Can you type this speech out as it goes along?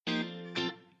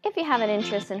If you have an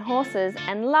interest in horses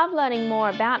and love learning more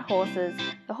about horses,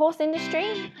 the horse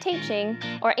industry, teaching,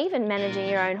 or even managing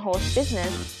your own horse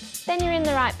business, then you're in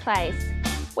the right place.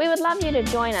 We would love you to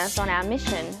join us on our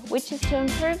mission, which is to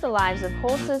improve the lives of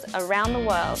horses around the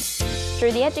world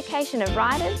through the education of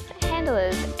riders,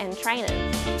 handlers, and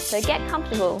trainers. So get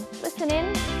comfortable, listen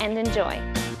in, and enjoy.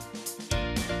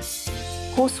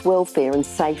 Horse welfare and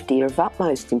safety are of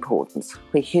utmost importance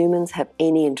where humans have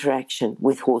any interaction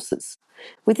with horses.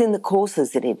 Within the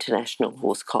courses at International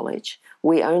Horse College,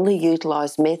 we only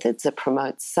utilise methods that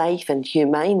promote safe and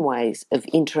humane ways of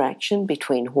interaction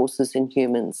between horses and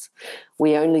humans.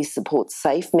 We only support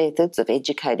safe methods of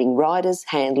educating riders,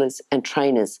 handlers and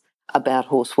trainers about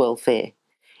horse welfare.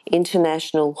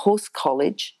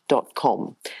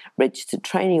 internationalhorsecollege.com, registered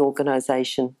training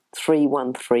organisation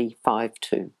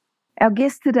 31352. Our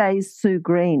guest today is Sue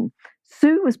Green.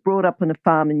 Sue was brought up on a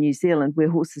farm in New Zealand where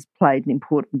horses played an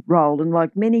important role, and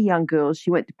like many young girls,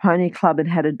 she went to Pony Club and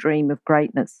had a dream of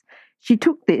greatness. She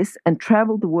took this and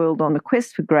travelled the world on a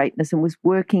quest for greatness and was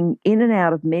working in and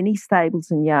out of many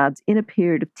stables and yards in a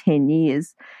period of 10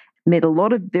 years, met a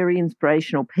lot of very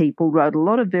inspirational people, rode a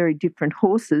lot of very different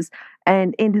horses,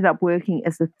 and ended up working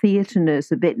as a theatre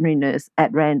nurse, a veterinary nurse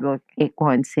at Randwick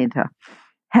Equine Centre.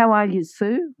 How are you,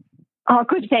 Sue? Oh,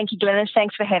 good. Thank you, Glenys.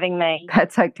 Thanks for having me.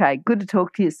 That's okay. Good to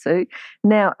talk to you, Sue.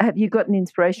 Now, have you got an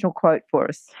inspirational quote for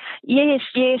us? Yes.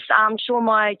 I'm sure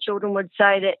my children would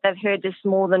say that they've heard this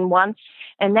more than once,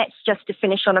 and that's just to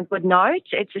finish on a good note.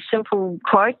 It's a simple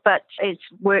quote, but it's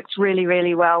worked really,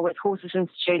 really well with horses and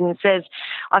students, as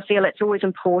I feel it's always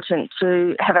important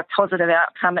to have a positive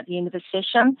outcome at the end of a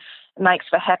session. It makes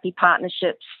for happy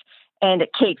partnerships, and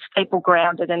it keeps people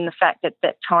grounded in the fact that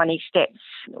tiny steps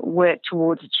work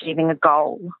towards achieving a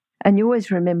goal. And you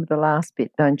always remember the last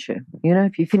bit, don't you? You know,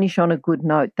 if you finish on a good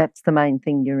note, that's the main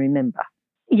thing you remember.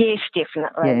 Yes,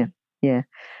 definitely. Yeah.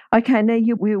 Okay, now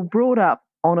you were brought up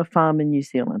on a farm in New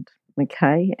Zealand,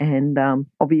 okay, and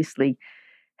obviously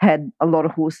had a lot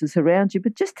of horses around you,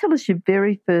 but just tell us your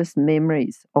very first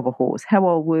memories of a horse. How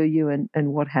old were you and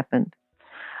what happened?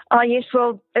 Oh, yes,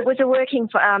 well, it was a working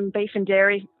for beef and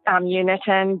dairy unit,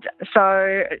 and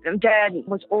so Dad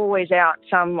was always out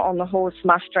on the horse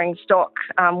mustering stock.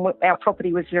 Our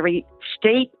property was very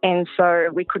steep, and so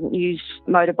we couldn't use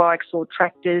motorbikes or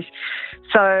tractors.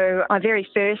 So my very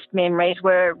first memories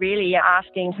were really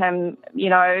asking him,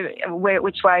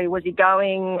 which way was he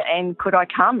going and could I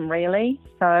come, really.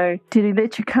 So did he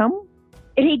let you come?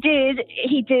 He did.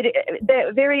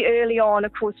 Very early on,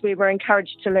 of course, we were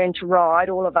encouraged to learn to ride,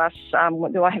 all of us. I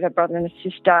have a brother and a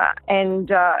sister.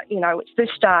 And, this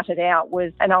started out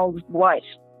with an old white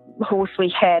horse we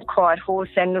had, quiet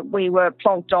horse, and we were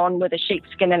plonked on with a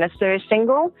sheepskin and a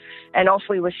surcingle, and off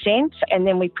we were sent. And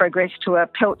then we progressed to a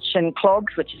pilch and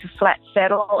clogs, which is a flat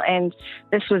saddle. And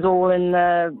this was all in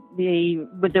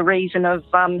with the reason of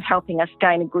helping us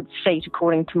gain a good seat,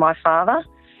 according to my father.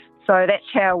 So that's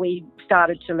how we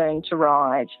started to learn to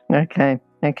ride. Okay.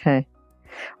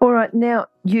 All right, now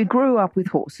you grew up with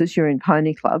horses, you're in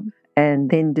Pony Club, and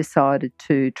then decided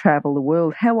to travel the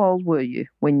world. How old were you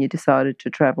when you decided to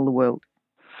travel the world?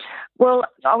 Well,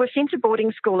 I was sent to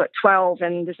boarding school at 12,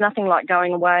 and there's nothing like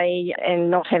going away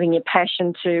and not having your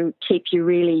passion to keep you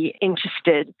really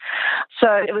interested.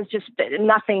 So it was just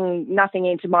nothing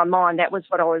entered my mind. That was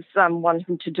what I was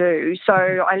wanting to do. So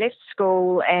I left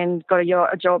school and got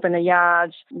a job in a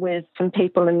yard with some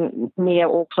people near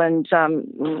Auckland, a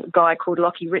guy called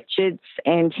Lockie Richards,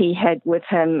 and he had with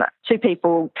him two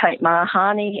people, Kate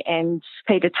Mahoney and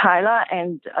Peter Taylor,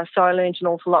 and so I learned an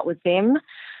awful lot with them.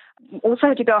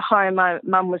 Also to go home, my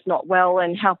mum was not well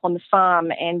and help on the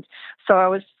farm, and so I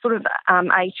was sort of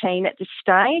 18 at this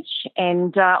stage,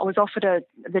 and I was offered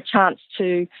the chance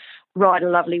to ride a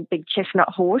lovely big chestnut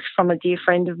horse from a dear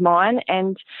friend of mine,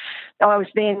 and I was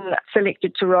then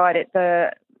selected to ride at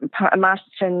the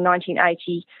Masterton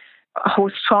 1980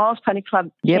 horse trials, Pony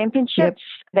Club Championships. Yep.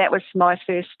 That was my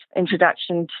first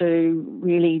introduction to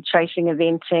really chasing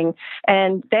eventing.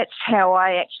 And that's how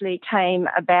I actually came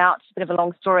about. It's a bit of a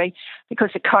long story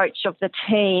because the coach of the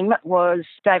team was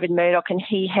David Murdoch, and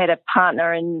he had a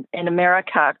partner in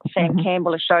America, Sam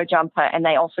Campbell, a show jumper, and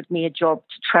they offered me a job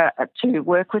to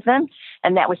work with them.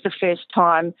 And that was the first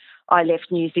time I left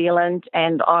New Zealand,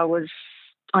 and I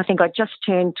think I just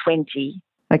turned 20.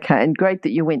 Okay, and great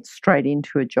that you went straight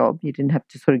into a job. You didn't have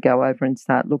to sort of go over and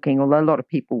start looking, although a lot of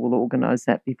people will organise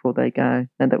that before they go.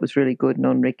 And that was really good and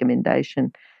on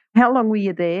recommendation. How long were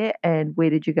you there and where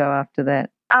did you go after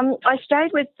that? I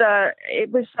stayed with, it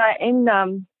was in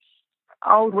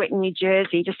Old Wet, New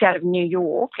Jersey, just out of New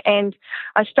York. And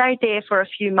I stayed there for a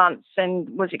few months and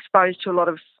was exposed to a lot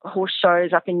of horse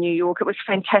shows up in New York. It was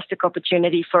a fantastic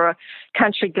opportunity for a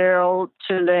country girl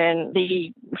to learn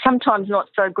the sometimes not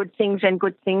so good things and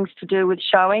good things to do with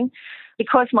showing.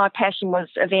 Because my passion was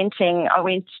eventing, I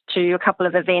went to a couple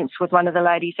of events with one of the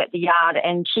ladies at the yard,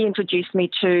 and she introduced me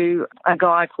to a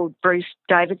guy called Bruce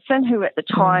Davidson, who at the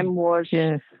time was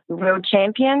the world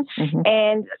champion. Mm-hmm.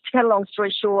 And to cut a long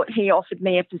story short, he offered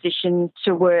me a position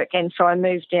to work, and so I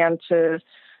moved down to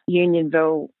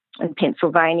Unionville in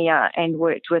Pennsylvania and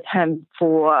worked with him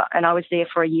and I was there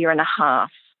for a year and a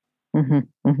half. Mm-hmm.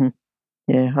 Mm-hmm.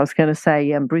 Yeah, I was going to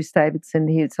say Bruce Davidson,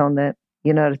 he's on that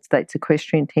United States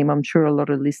equestrian team. I'm sure a lot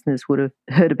of listeners would have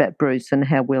heard about Bruce and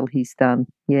how well he's done.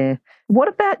 Yeah. What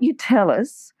about you tell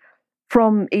us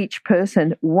from each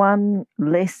person one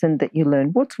lesson that you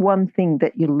learned? What's one thing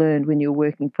that you learned when you were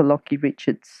working for Lockie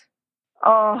Richards?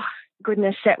 Oh,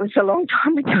 goodness, that was a long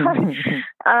time ago.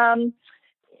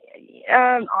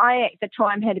 I, at the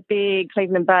time, had a big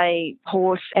Cleveland Bay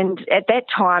horse, and at that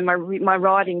time, my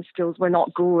riding skills were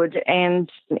not good,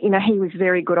 and, he was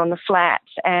very good on the flats,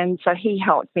 and so he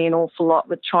helped me an awful lot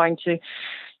with trying to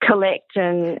collect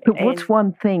But what's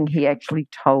one thing he actually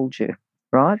told you,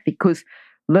 right? Because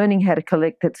learning how to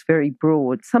collect, that's very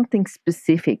broad. Something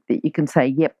specific that you can say,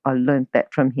 yep, I learned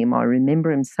that from him. I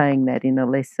remember him saying that in a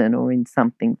lesson or in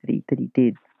something that he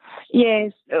did.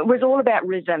 Yes, it was all about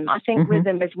rhythm. I think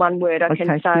rhythm is one word I can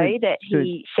say that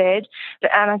he said,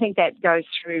 and I think that goes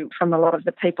through from a lot of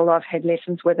the people I've had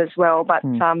lessons with as well. But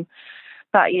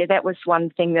yeah, that was one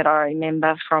thing that I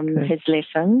remember from his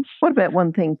lessons. What about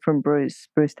one thing from Bruce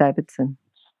Davidson?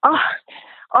 Oh,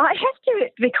 I have to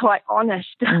be quite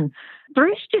honest.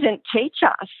 Bruce didn't teach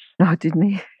us. Oh, didn't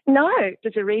he? No,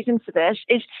 there's a reason for this.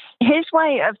 Is his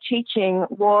way of teaching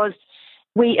was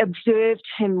we observed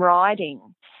him riding.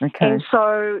 Okay. And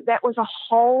so that was a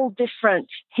whole different,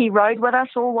 he rode with us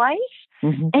always.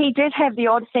 Mm-hmm. He did have the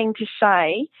odd thing to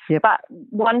say, but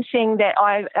one thing that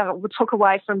I took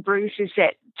away from Bruce is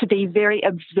that to be very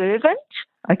observant,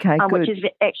 which has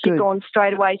actually gone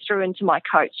straight away through into my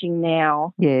coaching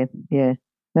now. Yeah.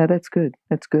 No, that's good.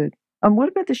 That's good. And what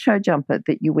about the show jumper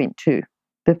that you went to,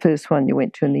 the first one you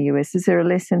went to in the US? Is there a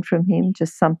lesson from him,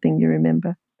 just something you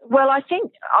remember? Well, I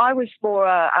think I was more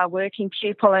a working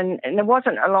pupil and there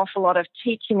wasn't an awful lot of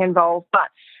teaching involved, but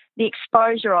the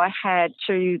exposure I had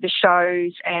to the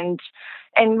shows and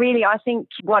really I think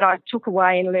what I took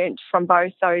away and learnt from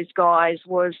both those guys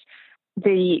was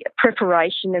the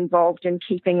preparation involved in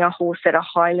keeping a horse at a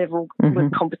high level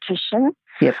with competition.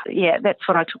 Yep. Yeah, that's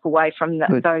what I took away from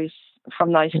those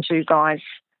two guys.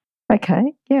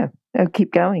 Okay, yeah, I'll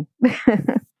keep going.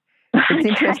 It's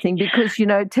interesting because,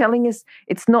 telling us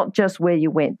it's not just where you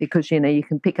went because, you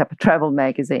can pick up a travel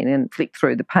magazine and flick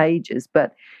through the pages,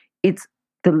 but it's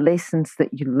the lessons that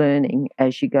you're learning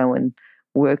as you go and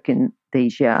work in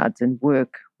these yards and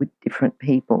work with different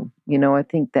people. I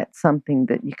think that's something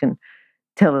that you can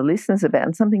tell the listeners about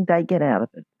and something they get out of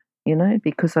it,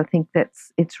 because I think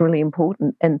it's really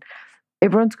important. And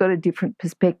everyone's got a different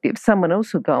perspective. Someone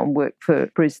else will go and work for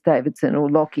Bruce Davidson or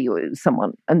Lockie or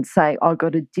someone and say, I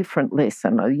got a different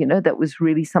lesson. Or, that was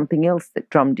really something else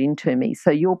that drummed into me. So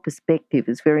your perspective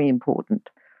is very important.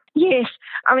 Yes.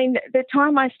 I mean, the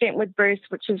time I spent with Bruce,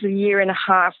 which was a year and a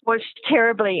half, was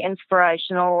terribly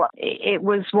inspirational. It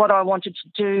was what I wanted to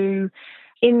do.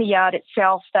 In the yard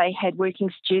itself, they had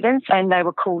working students and they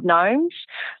were called gnomes,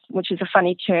 which is a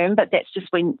funny term, but that's just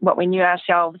what we knew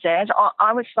ourselves as.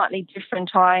 I was slightly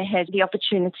different. I had the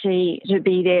opportunity to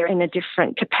be there in a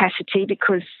different capacity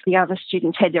because the other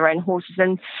students had their own horses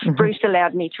and Bruce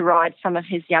allowed me to ride some of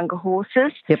his younger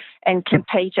horses and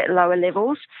compete at lower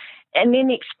levels. And then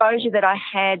the exposure that I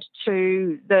had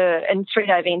to and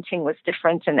 3-day eventing was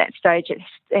different in that stage.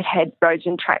 It had roads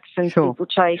and tracks and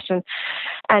steeplechase.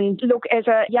 And look, as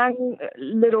a young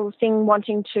little thing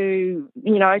wanting to,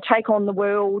 take on the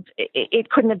world, it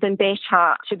couldn't have been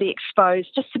better to be exposed,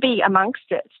 just to be amongst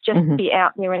it, just to be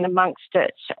out there and amongst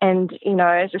it. And,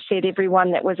 as I said,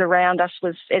 everyone that was around us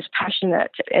was as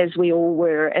passionate as we all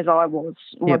were, as I was,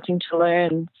 wanting to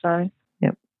learn. So,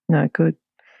 no, good.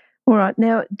 All right.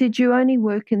 Now, did you only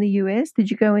work in the US?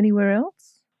 Did you go anywhere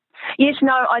else? Yes,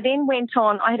 no. I then went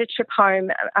on. I had a trip home.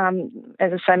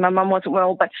 As I say, my mum wasn't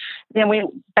well, but then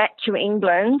went back to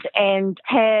England and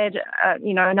had,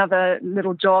 another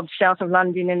little job south of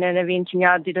London in an eventing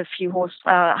yard. Did a few horse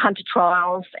hunter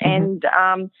trials and.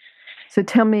 So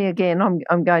tell me again.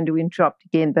 I'm going to interrupt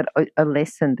again, but a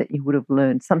lesson that you would have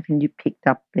learned, something you picked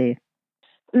up there.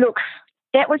 Look,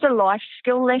 that was a life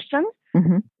skill lesson.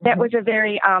 That was a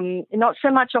very, not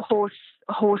so much a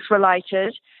horse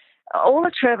related. All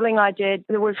the travelling I did,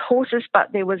 there was horses,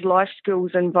 but there was life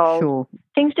skills involved. Sure.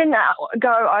 Things didn't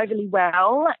go overly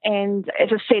well, and as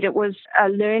I said, it was a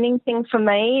learning thing for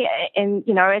me. And,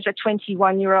 you know, as a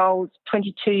 21-year-old,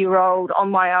 22-year-old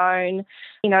on my own,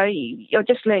 you know, you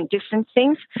just learn different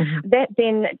things. That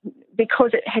then, because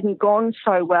it hadn't gone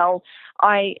so well,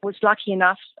 I was lucky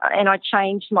enough and I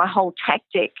changed my whole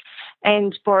tactic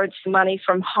and borrowed some money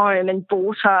from home and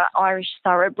bought a Irish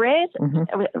thoroughbred.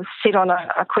 I was set on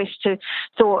a quest to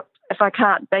thought, if I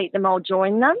can't beat them, I'll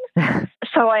join them.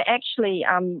 So I actually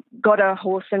got a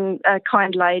horse, and a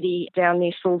kind lady down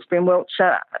near Salisbury in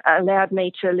Wiltshire allowed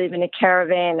me to live in a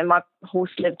caravan, and my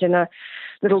horse lived in a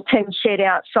little tin shed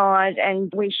outside,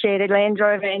 and we shared a Land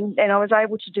Rover, and I was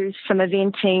able to do some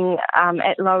eventing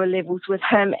at lower levels with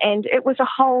him, and it was a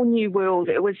whole new world.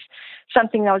 It was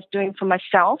something I was doing for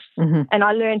myself, and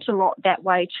I learned a lot that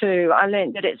way too. I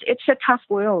learned that it's a tough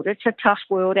world. It's a tough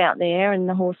world out there in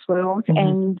the horse world,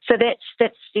 and so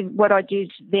that's what I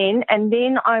did then. And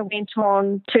then I went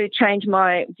on to change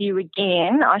my view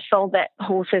again. I sold that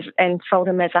horse and sold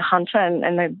him as a hunter,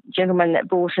 and the gentleman that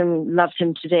bought him loved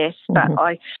him to death. But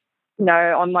I, you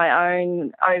know, on my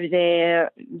own over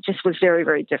there, just was very,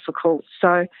 very difficult.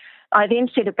 So I then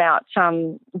set about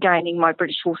gaining my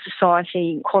British Horse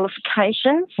Society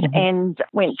qualifications and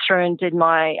went through and did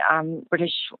my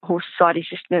British Horse Society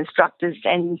assistant instructors,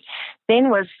 and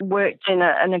then worked in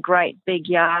a great big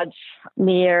yard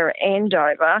near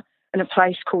Andover in a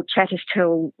place called Chatters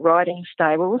Hill Riding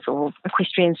Stables or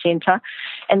Equestrian Centre.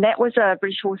 And that was a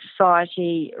British Horse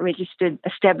Society registered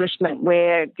establishment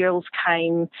where girls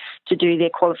came to do their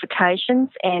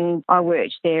qualifications. And I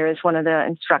worked there as one of the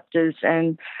instructors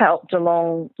and helped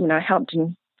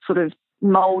and sort of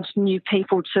mould new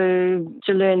people to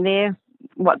learn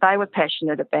what they were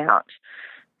passionate about.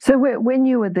 So when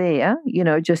you were there, you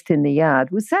know, just in the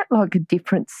yard, was that like a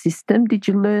different system? Did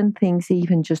you learn things,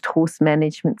 even just horse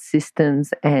management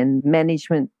systems and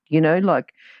management, you know,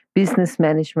 like business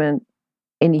management,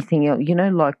 anything else, you know,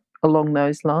 like along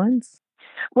those lines?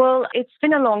 Well, it's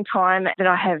been a long time that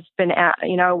I have been out,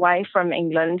 you know, away from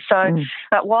England. So,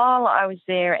 but while I was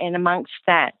there and amongst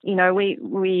that, you know,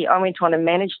 I went on and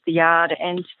managed the yard,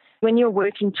 and when you're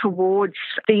working towards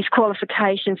these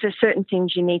qualifications, there's certain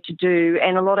things you need to do,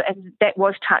 and and that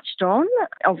was touched on.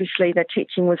 Obviously, the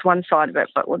teaching was one side of it,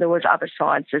 but there was other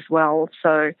sides as well.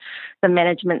 So the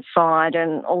management side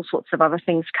and all sorts of other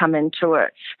things come into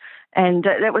it. And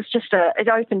that was just it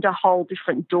opened a whole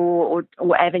different door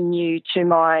or avenue to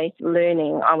my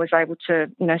learning. I was able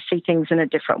to, you know, see things in a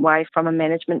different way from a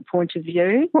management point of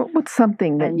view. What's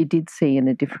something that you did see in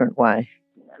a different way?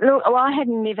 Look, well, I had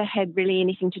never had really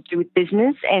anything to do with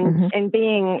business, and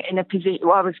being in a position,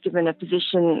 I was given a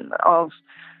position of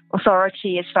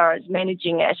authority as far as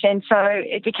managing it. And so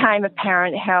it became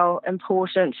apparent how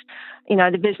important, you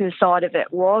know, the business side of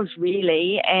it was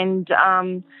really. And,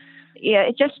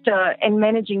 it just, and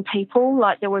managing people,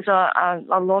 like there was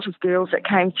a lot of girls that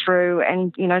came through,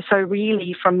 and, you know, so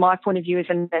really from my point of view as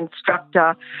an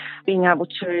instructor, being able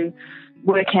to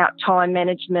work out time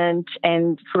management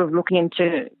and sort of looking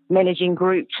into managing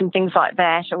groups and things like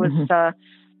that, it was,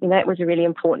 you know, it was a really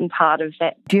important part of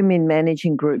that. Do you mean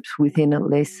managing groups within a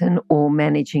lesson or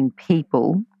managing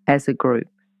people as a group?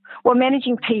 Well,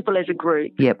 managing people as a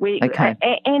group. Yep. Okay.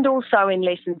 And also in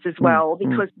lessons as well,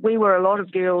 because we were a lot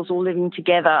of girls all living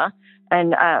together,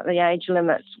 and the age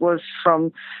limit was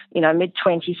from, you know,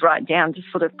 mid-20s right down to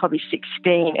sort of probably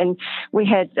 16. And we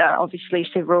had obviously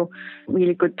several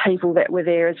really good people that were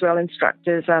there as well,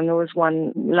 instructors. There was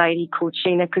one lady called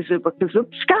Sheena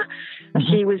Kazubska.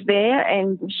 She was there,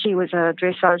 and she was a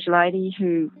dressage lady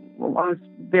who I was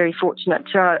very fortunate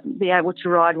to be able to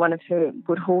ride one of her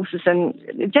good horses, and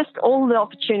just all the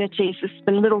opportunities, there's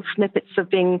been little snippets of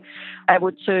being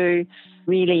able to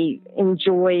really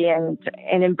enjoy and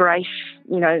embrace,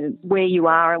 you know, where you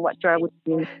are and what you're able to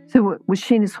do. So was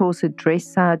Sheena's horse a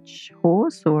dressage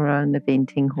horse or an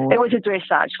eventing horse? It was a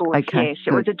dressage horse, yes.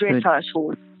 It was a dressage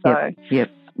horse. So.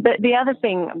 Yep. But the other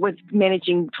thing with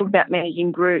talk about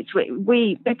managing groups,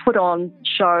 we put on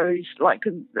shows, like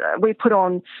we put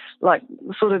on, like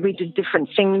sort of we did different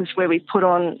things where we put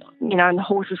on, you know, and the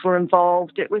horses were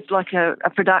involved. It was like a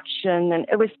production, and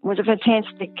it was a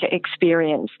fantastic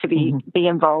experience to be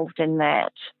involved in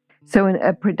that. So in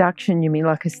a production, you mean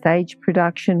like a stage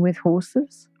production with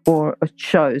horses, or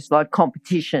shows like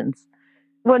competitions?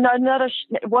 Well, no,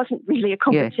 it wasn't really a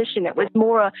competition. Yeah. It was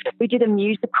more we did a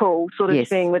musical sort of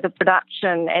thing with a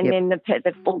production, and then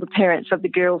all the parents of the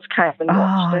girls came and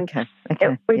watched.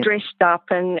 We dressed up,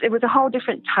 and it was a whole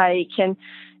different take. And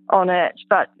on it,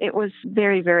 but it was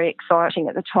very, very exciting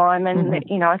at the time. And,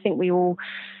 I think we all,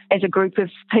 as a group of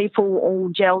people, all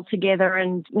gelled together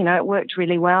and, it worked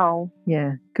really well.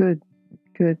 Yeah, good.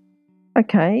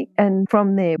 Okay, and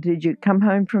from there, did you come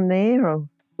home from there or?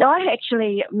 I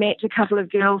actually met a couple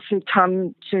of girls who'd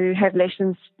come to have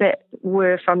lessons that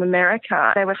were from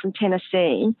America. They were from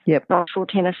Tennessee, Knoxville,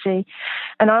 Tennessee.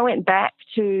 And I went back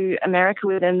to America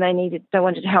with them. They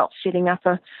wanted help setting up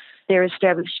their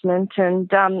establishment.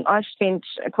 And I spent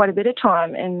quite a bit of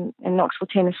time in Knoxville,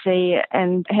 Tennessee,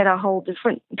 and had a whole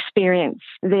different experience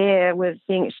there with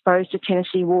being exposed to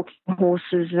Tennessee walking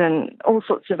horses and all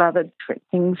sorts of other different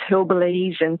things,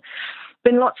 hillbillies, and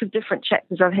been lots of different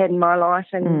chapters I've had in my life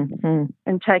and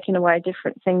taken away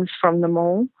different things from them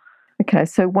all. Okay,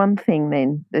 so one thing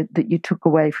then that you took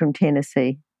away from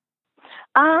Tennessee?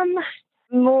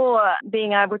 More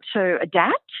being able to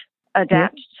adapt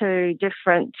to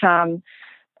different,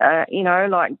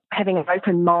 like having an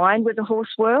open mind with the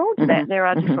horse world, that there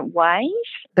are different ways.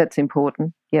 That's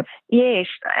important, yep. Yes,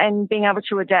 and being able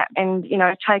to adapt and,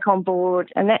 take on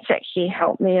board, and that's actually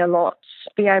helped me a lot,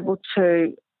 be able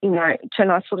to, and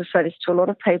I sort of say this to a lot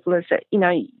of people, is that,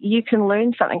 you can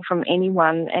learn something from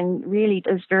anyone, and really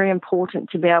it's very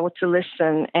important to be able to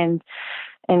listen and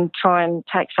try and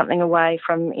take something away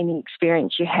from any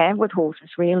experience you have with horses,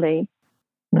 really.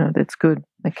 No, that's good.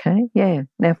 Okay, yeah.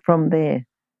 Now from there,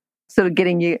 sort of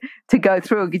getting you to go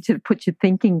through, get you to put your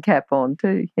thinking cap on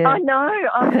too. Yeah. I know.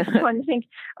 I was trying to think.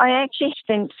 I actually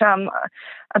spent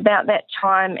about that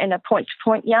time in a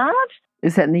point-to-point yard.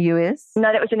 Is that in the US?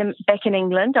 No, that was back in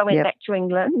England. I went back to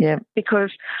England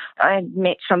because I had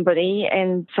met somebody,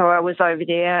 and so I was over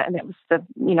there, and that was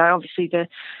obviously the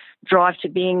drive to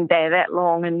being there that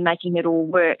long and making it all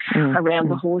work around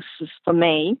the horses for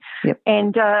me. Yep.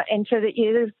 And so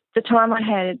the time I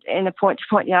had in a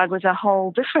point-to-point yard was a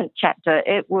whole different chapter.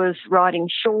 It was riding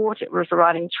short, it was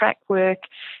riding track work,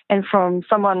 and from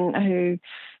someone who,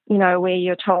 where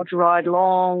you're told to ride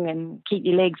long and keep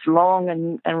your legs long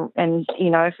and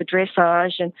for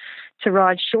dressage, and to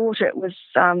ride short, it was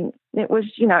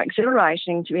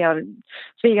exhilarating to be able to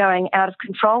be going out of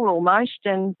control almost,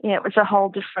 and it was a whole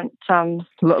different a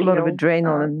lot of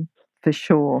adrenaline for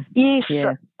sure. Yes,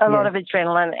 a lot of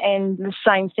adrenaline, and the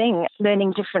same thing,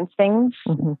 learning different things.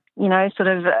 Sort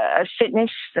of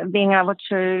fitness, being able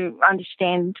to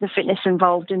understand the fitness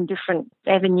involved in different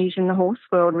avenues in the horse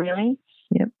world, really.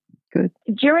 Yep. Good.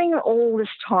 During all this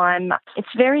time, it's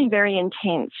very, very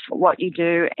intense what you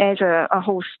do as a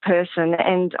horse person,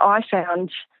 and I found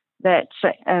that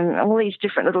all these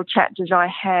different little chapters I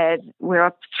had where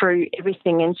I threw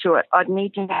everything into it, I'd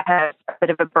need to have a bit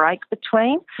of a break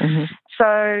between.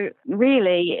 So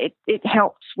really it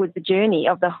helped with the journey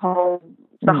of the whole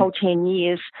 10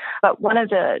 years. But one of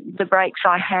the breaks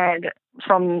I had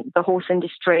from the horse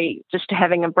industry, just to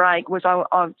having a break, was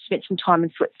I spent some time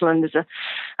in Switzerland as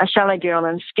a chalet girl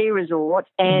in a ski resort,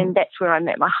 and that's where I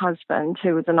met my husband,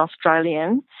 who was an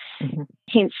Australian.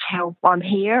 Hence how I'm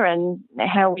here and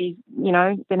how we,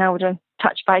 been able to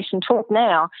touch base and talk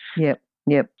now. Yep.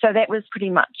 So that was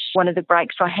pretty much one of the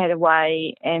breaks I had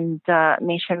away, and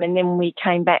met him. And then we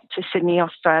came back to Sydney,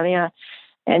 Australia,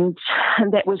 and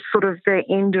that was sort of the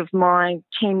end of my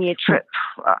 10-year trip.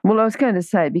 Well, I was going to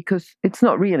say, because it's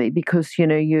not really, because,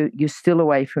 you're still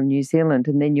away from New Zealand,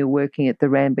 and then you're working at the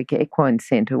Randwick Equine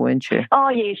Centre, weren't you? Oh,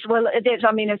 yes. Well,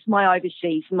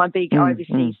 it's my big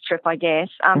overseas trip, I guess.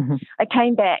 I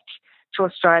came back to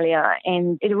Australia,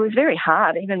 and it was very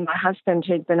hard. Even my husband,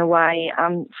 who'd been away,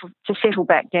 to settle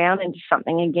back down into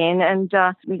something again. And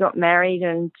we got married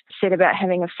and set about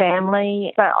having a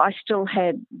family. But I still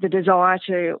had the desire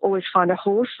to always find a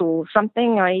horse or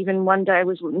something. I even one day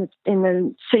was in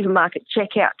the supermarket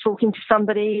checkout talking to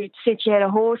somebody who said she had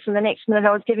a horse, and the next minute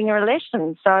I was giving her a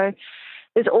lesson. So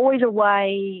there's always a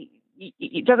way.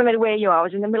 It doesn't matter where you are. I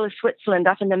was in the middle of Switzerland,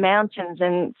 up in the mountains,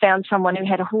 and found someone who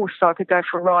had a horse so I could go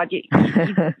for a ride.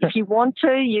 If you want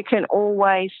to, you can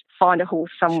always find a horse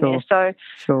somewhere.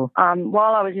 Sure.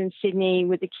 While I was in Sydney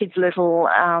with the kids little,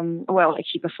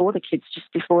 actually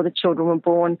just before the children were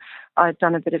born, I'd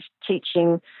done a bit of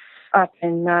teaching up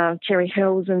in Cherry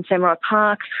Hills and Samurai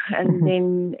Park, and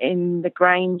then in the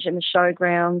Grange and the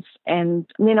showgrounds. And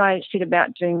then I set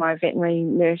about doing my veterinary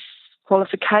nurse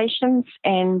qualifications,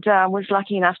 and was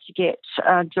lucky enough to get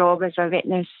a job as a vet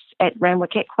nurse at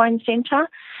Randwick Equine Centre.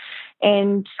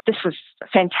 And this was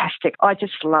fantastic. I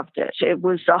just loved it. It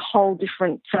was a whole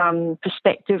different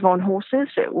perspective on horses.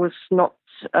 It was not,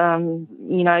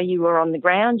 you were on the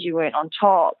ground, you weren't on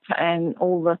top, and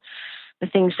all the the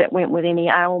things that went with any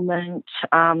ailment.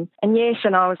 And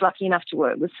I was lucky enough to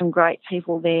work with some great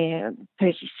people there,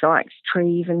 Percy Sykes,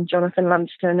 Treve and Jonathan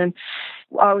Lumsden, and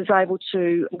I was able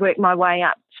to work my way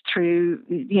up through,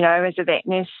 as a vet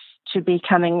nurse to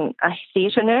becoming a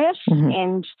theatre nurse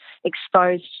and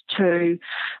exposed to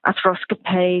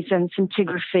arthroscopies and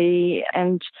scintigraphy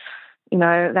and,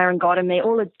 laryngotomy,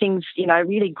 all the things,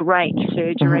 really great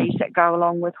surgeries that go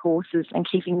along with horses and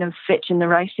keeping them fit in the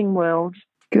racing world.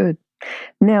 Good.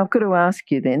 Now, I've got to ask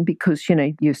you then, because,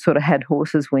 you sort of had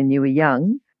horses when you were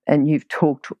young and you've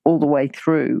talked all the way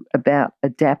through about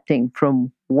adapting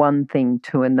from one thing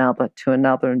to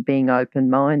another and being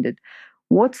open-minded.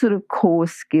 What sort of core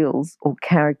skills or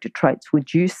character traits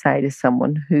would you say to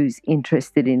someone who's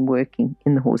interested in working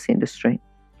in the horse industry?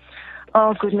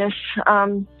 Oh, goodness.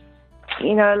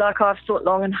 I've thought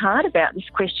long and hard about this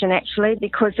question, actually,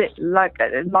 because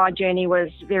my journey was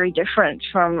very different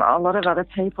from a lot of other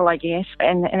people, I guess,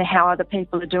 and how other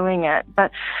people are doing it.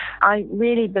 But I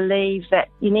really believe that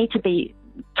you need to be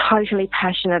totally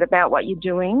passionate about what you're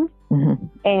doing,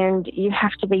 and you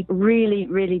have to be really,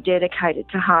 really dedicated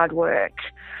to hard work.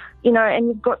 And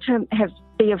you've got to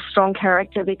be of strong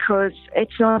character, because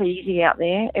it's not easy out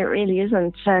there. It really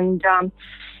isn't.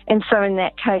 And so in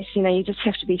that case, you just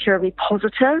have to be terribly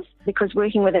positive, because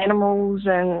working with animals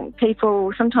and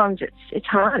people, sometimes it's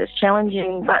hard, it's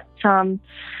challenging, but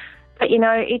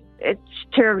it's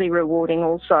terribly rewarding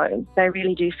also. They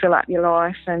really do fill up your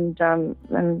life, and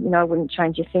I wouldn't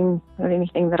change a thing of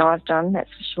anything that I've done, that's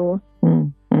for sure.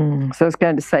 So I was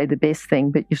going to say the best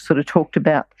thing, but you've sort of talked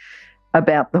about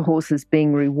the horses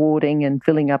being rewarding and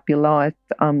filling up your life.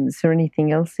 Is there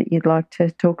anything else that you'd like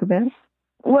to talk about?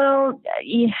 Well,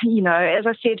 as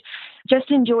I said, just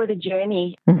enjoy the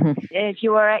journey. If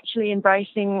you are actually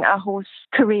embracing a horse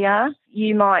career,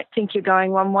 you might think you're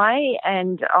going one way,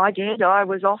 and I did. I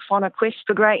was off on a quest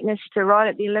for greatness to ride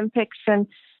at the Olympics, and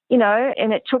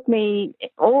it took me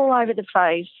all over the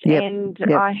place, and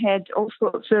I had all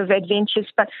sorts of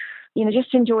adventures. But,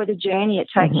 just enjoy the journey it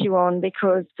takes you on,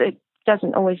 because it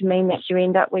doesn't always mean that you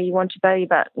end up where you want to be.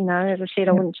 But, as I said,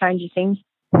 I wouldn't change a thing.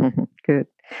 Good.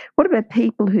 What about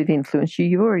people who've influenced you?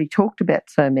 You've already talked about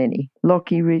so many.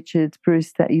 Lockie Richards,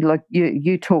 Bruce,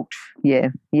 you talked,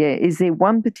 Is there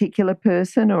one particular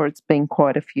person, or it's been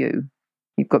quite a few?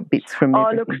 You've got bits from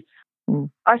everything. Look,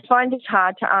 I find it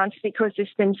hard to answer because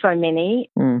there's been so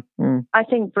many. I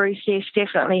think Bruce, yes,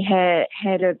 definitely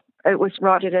it was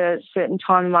right at a certain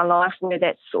time in my life where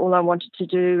that's all I wanted to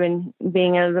do, and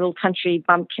being a little country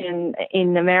bumpkin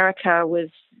in America was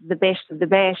the best of the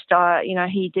best.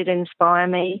 He did inspire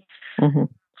me.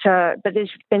 But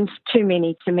there's been too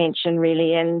many to mention,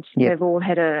 really, and they've all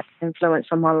had an influence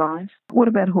on my life. What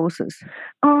about horses?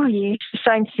 Oh, yes, the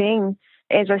same thing.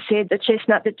 As I said, the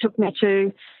chestnut that took me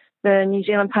to the New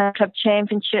Zealand Pony Club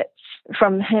Championships,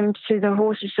 from him to the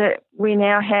horses that we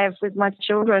now have with my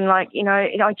children. I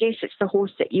guess it's the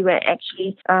horse that you are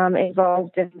actually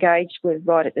involved and engaged with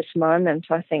right at this moment.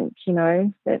 I think,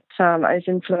 that is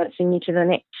influencing you to the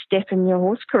next step in your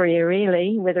horse career,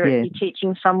 really, whether it be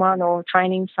teaching someone or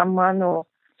training someone, or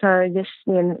so this,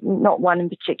 not one in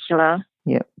particular.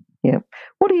 Yep.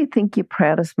 What do you think your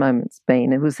proudest moment's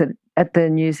been? Was it at the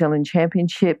New Zealand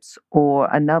Championships, or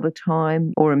another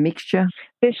time, or a mixture?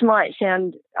 This might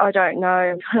sound, I don't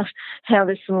know how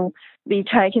this will be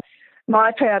taken.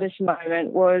 My proudest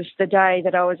moment was the day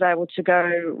that I was able to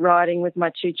go riding with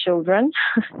my two children.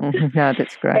 No,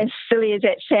 that's great. As silly as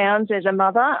that sounds as a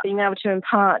mother, being able to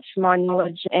impart my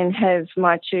knowledge and have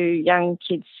my two young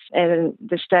kids at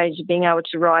the stage of being able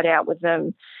to ride out with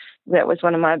them, that was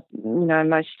one of my,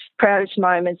 most proudest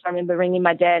moments. I remember ringing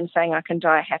my dad and saying, I can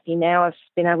die happy now. I've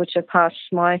been able to pass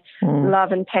my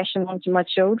love and passion on to my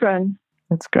children.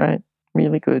 That's great.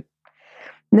 Really good.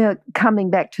 Now, coming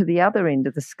back to the other end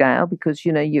of the scale, because,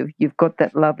 you've got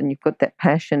that love and you've got that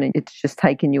passion, and it's just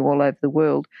taken you all over the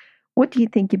world. What do you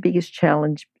think your biggest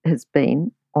challenge has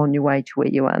been on your way to where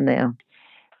you are now?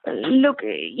 Look,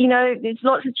 there's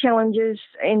lots of challenges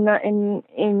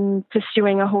in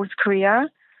pursuing a horse career.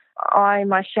 I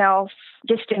myself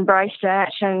just embraced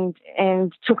that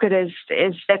and took it as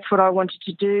that's what I wanted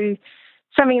to do.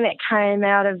 Something that came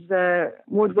out of the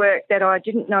woodwork that I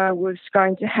didn't know was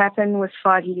going to happen was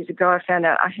 5 years ago. I found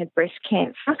out I had breast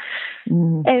cancer.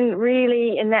 And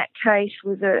really, in that case,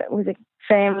 with a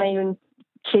family and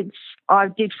kids, I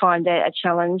did find that a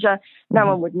challenge. No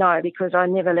one would know because I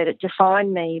never let it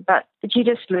define me. But you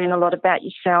just learn a lot about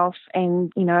yourself,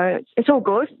 and, it's all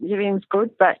good. Everything's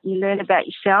good, but you learn about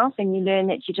yourself, and you learn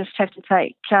that you just have to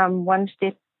take one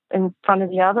step in front of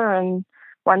the other and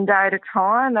one day at a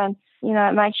time. And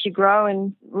it makes you grow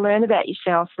and learn about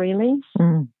yourself, really.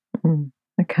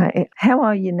 Okay. How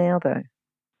are you now, though?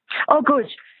 Oh, good.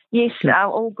 Yes,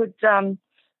 all good. So,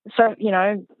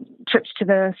 trips to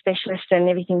the specialist and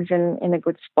everything's in a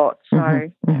good spot.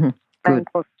 So, staying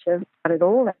positive about it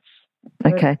all. That's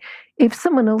good. Okay. If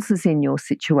someone else is in your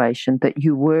situation that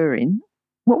you were in,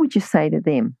 what would you say to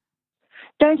them?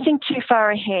 Don't think too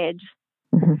far ahead.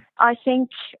 I think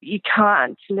you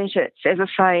can't let it, as I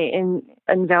say,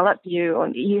 envelop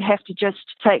you. You have to just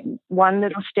take one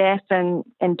little step and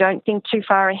don't think too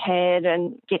far ahead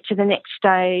and get to the next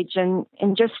stage and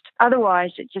just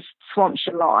otherwise it just swamps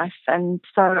your life. And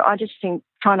so I just think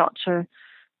try not to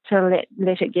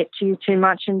let it get to you too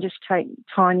much and just take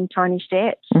tiny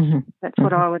steps. That's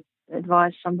what I would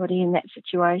advise somebody in that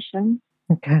situation.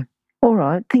 Okay. All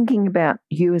right. Thinking about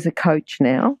you as a coach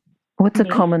now, what's a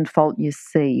common fault you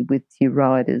see with your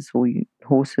riders or your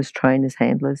horses, trainers,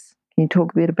 handlers? Can you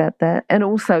talk a bit about that? And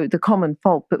also the common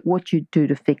fault, but what you do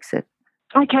to fix it.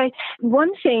 Okay.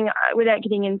 One thing, without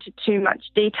getting into too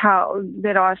much detail,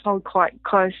 that I hold quite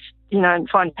close, and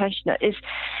find passionate is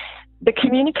the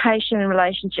communication and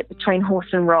relationship between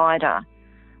horse and rider.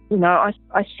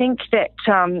 I think that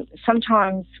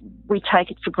sometimes we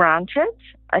take it for granted.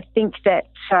 I think that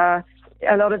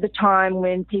a lot of the time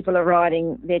when people are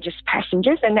riding, they're just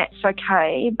passengers, and that's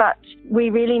okay. But we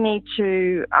really need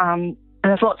to, and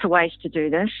there's lots of ways to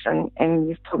do this, and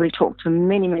you've probably talked to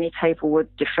many, many people with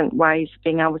different ways of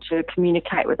being able to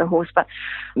communicate with the horse. But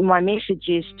my message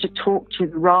is to talk to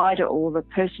the rider or the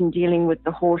person dealing with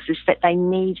the horse is that they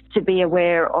need to be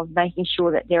aware of making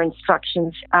sure that their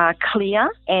instructions are clear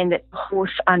and that the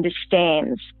horse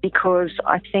understands, because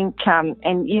I think,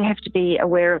 and you have to be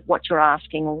aware of what you're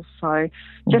asking also,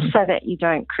 just so that you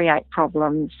don't create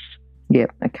problems.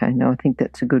 Yep, okay, no, I think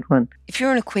that's a good one. If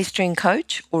you're an equestrian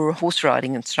coach or a horse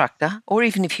riding instructor, or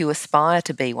even if you aspire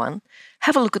to be one,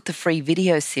 have a look at the free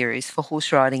video series for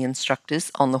horse riding instructors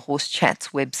on the Horse Chats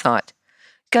website.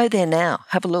 Go there now,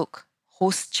 have a look,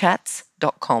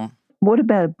 horsechats.com. What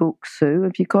about a book, Sue?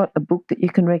 Have you got a book that you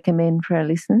can recommend for our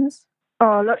listeners?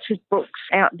 Oh, lots of books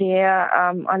out there.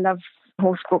 I love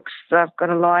horse books. I've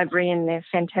got a library and they're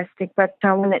fantastic. But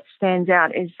one that stands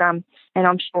out is, and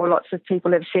I'm sure lots of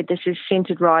people have said this, is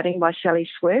Centered Riding by Sally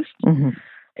Swift.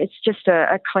 It's just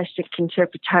a classic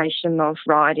interpretation of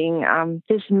riding.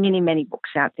 There's many, many books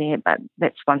out there, but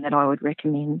that's one that I would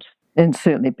recommend. And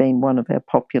certainly been one of our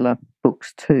popular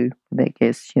books too, I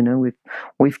guess.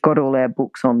 We've got all our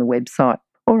books on the website.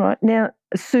 All right. Now,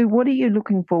 Sue, what are you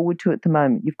looking forward to at the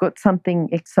moment? You've got something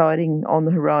exciting on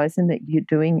the horizon that you're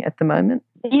doing at the moment?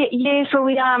 Yes, well,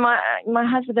 we are. My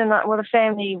husband and I, the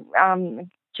family,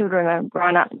 children are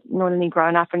grown up, not only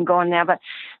grown up and gone now, but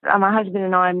my husband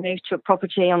and I moved to a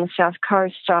property on the south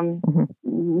coast a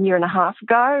year and a half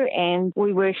ago, and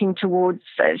we're working towards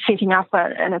setting up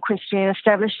an equestrian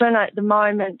establishment. At the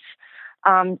moment,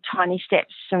 tiny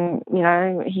steps, and,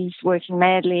 he's working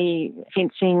madly,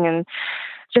 fencing, and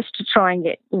just to try and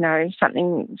get,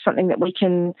 something that we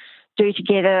can do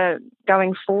together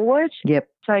going forward. Yep.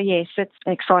 So, yes, it's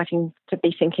exciting to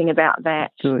be thinking about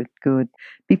that. Good.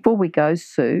 Before we go,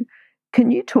 Sue,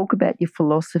 can you talk about your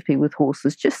philosophy with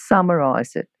horses? Just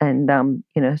summarise it and,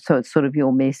 so it's sort of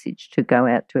your message to go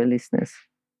out to our listeners.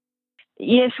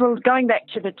 Yes, well, going back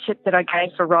to the tip that I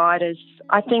gave for riders,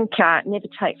 I think never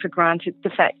take for granted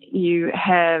the fact that you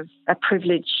have a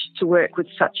privilege to work with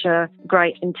such a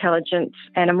great, intelligent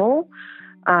animal,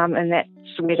 and that's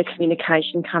where the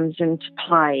communication comes into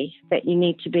play, that you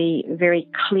need to be very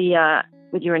clear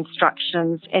with your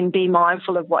instructions and be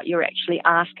mindful of what you're actually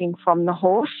asking from the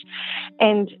horse.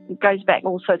 And it goes back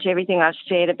also to everything I've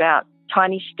said about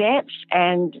tiny steps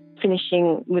and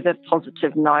finishing with a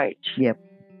positive note. Yep.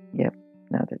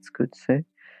 No, that's good, Sue.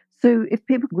 So if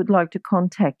people would like to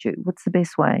contact you, what's the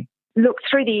best way? Look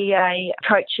through the EA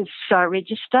Coaches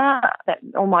register.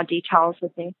 All my details are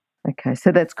there. Okay,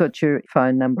 so that's got your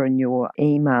phone number and your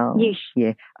email. Yes.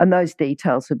 Yeah, and those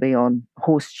details will be on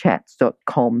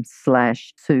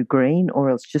horsechats.com/Sue Green, or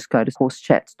else just go to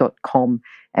horsechats.com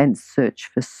and search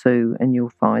for Sue and you'll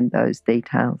find those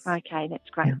details. Okay, that's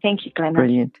great. Yeah. Thank you, Glenna.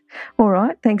 Brilliant. All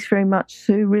right, thanks very much,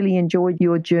 Sue. Really enjoyed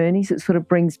your journeys. It sort of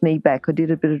brings me back. I did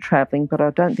a bit of travelling, but I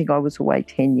don't think I was away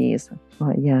 10 years.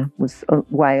 I was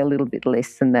away a little bit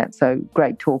less than that. So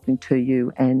great talking to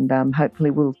you, and hopefully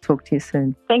we'll talk to you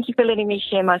soon. Thank you for letting me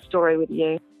share my story with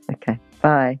you. Okay,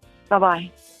 bye.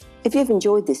 Bye-bye. If you've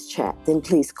enjoyed this chat, then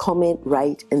please comment,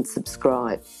 rate and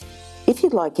subscribe. If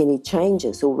you'd like any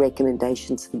changes or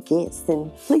recommendations for guests,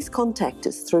 then please contact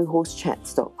us through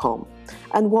horsechats.com.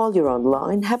 And while you're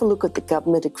online, have a look at the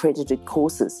government-accredited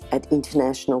courses at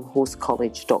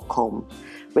internationalhorsecollege.com.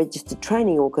 Registered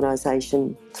Training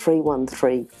Organisation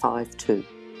 31352.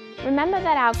 Remember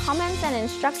that our comments and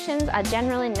instructions are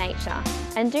general in nature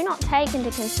and do not take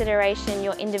into consideration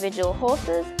your individual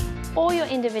horses or your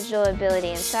individual ability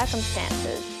and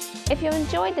circumstances. If you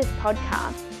enjoyed this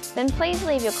podcast, then please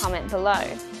leave your comment below.